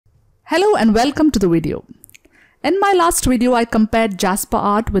Hello and welcome to the video. In my last video, I compared Jasper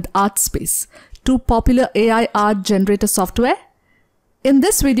Art with ArtSpace, two popular AI art generator software. In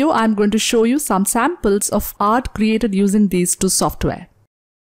this video, I'm going to show you some samples of art created using these two software.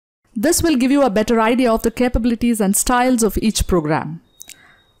 This will give you a better idea of the capabilities and styles of each program.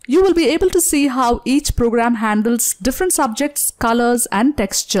 You will be able to see how each program handles different subjects, colors and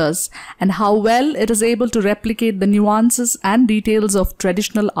textures, and how well it is able to replicate the nuances and details of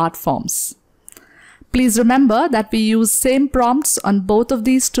traditional art forms. Please remember that we use same prompts on both of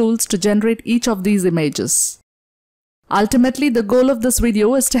these tools to generate each of these images. Ultimately, the goal of this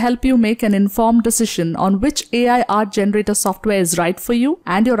video is to help you make an informed decision on which AI art generator software is right for you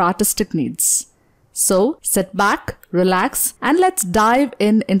and your artistic needs. So, sit back, relax, and let's dive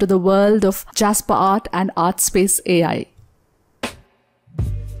into the world of Jasper Art and ArtSpace AI.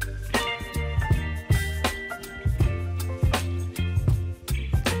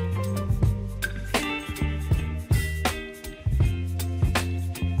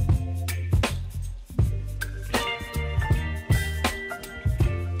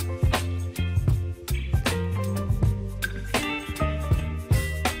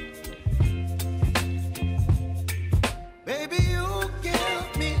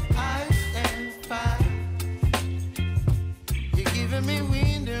 Me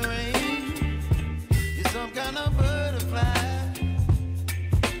wind and rain, you're some kind of butterfly.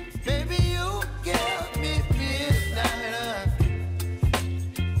 Baby, you give me midnight.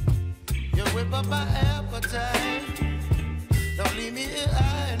 You whip up my appetite. Don't leave me here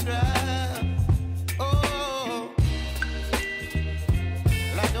high and dry. Oh,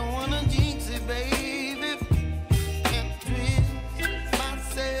 well, I don't wanna jinx it, baby. Can't twist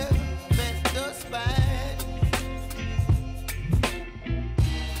myself at the spine.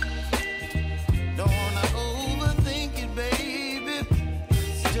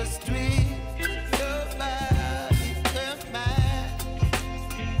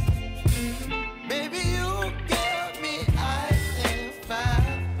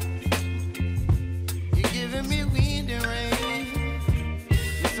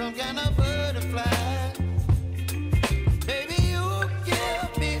 Some kind of butterfly. Baby, you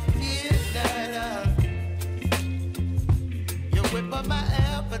give me midnight. You whip up my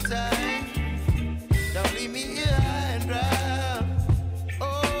appetite. Don't leave me here high and dry.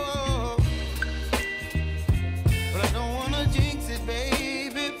 Oh, but I don't wanna jinx it,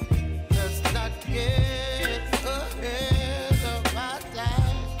 baby. Let's not get ahead of my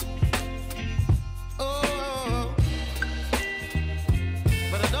time. Oh,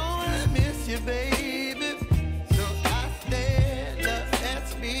 but I don't wanna miss you, baby. So I stand up and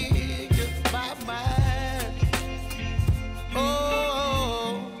speak just my mind. Oh.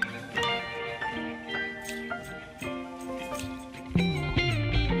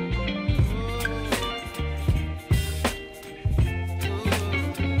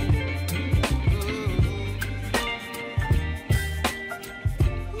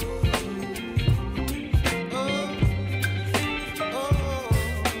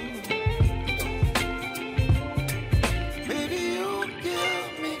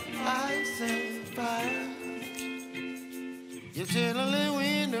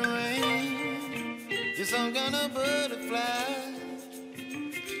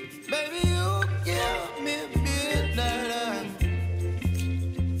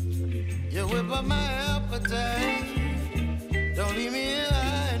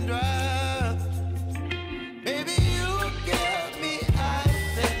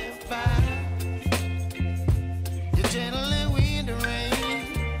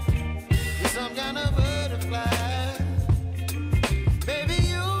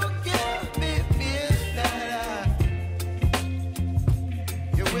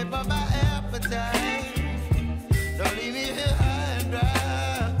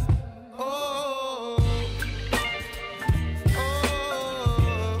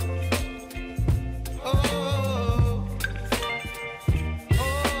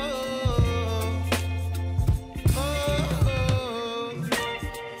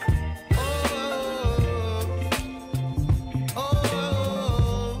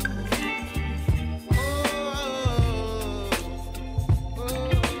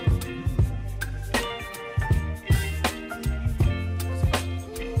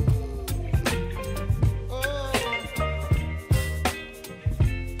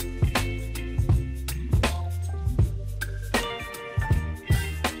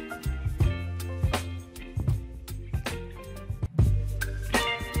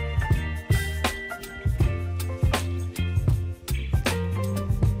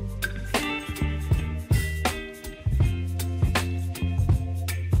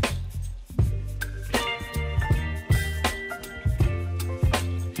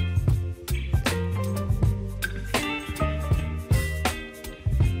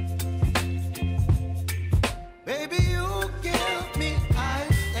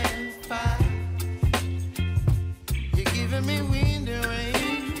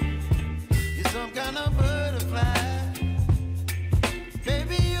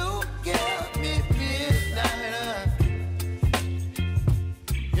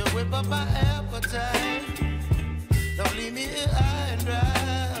 whip up my appetite. Don't leave me here high and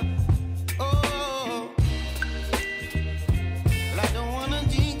dry. Oh, well, I don't wanna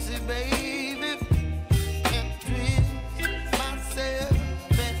jinx it, baby, and twist myself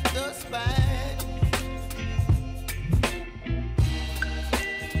at the spine.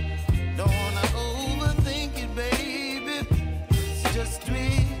 Don't wanna overthink it, baby. It's just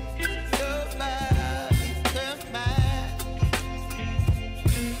twist your body and mine.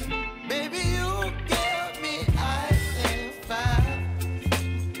 Baby, you give me ice and fire.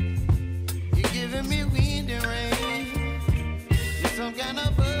 You're giving me wind and rain. You're some kind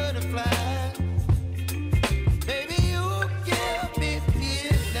of butterfly. Baby, you give me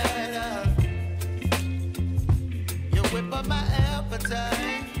midnight. You whip up my appetite.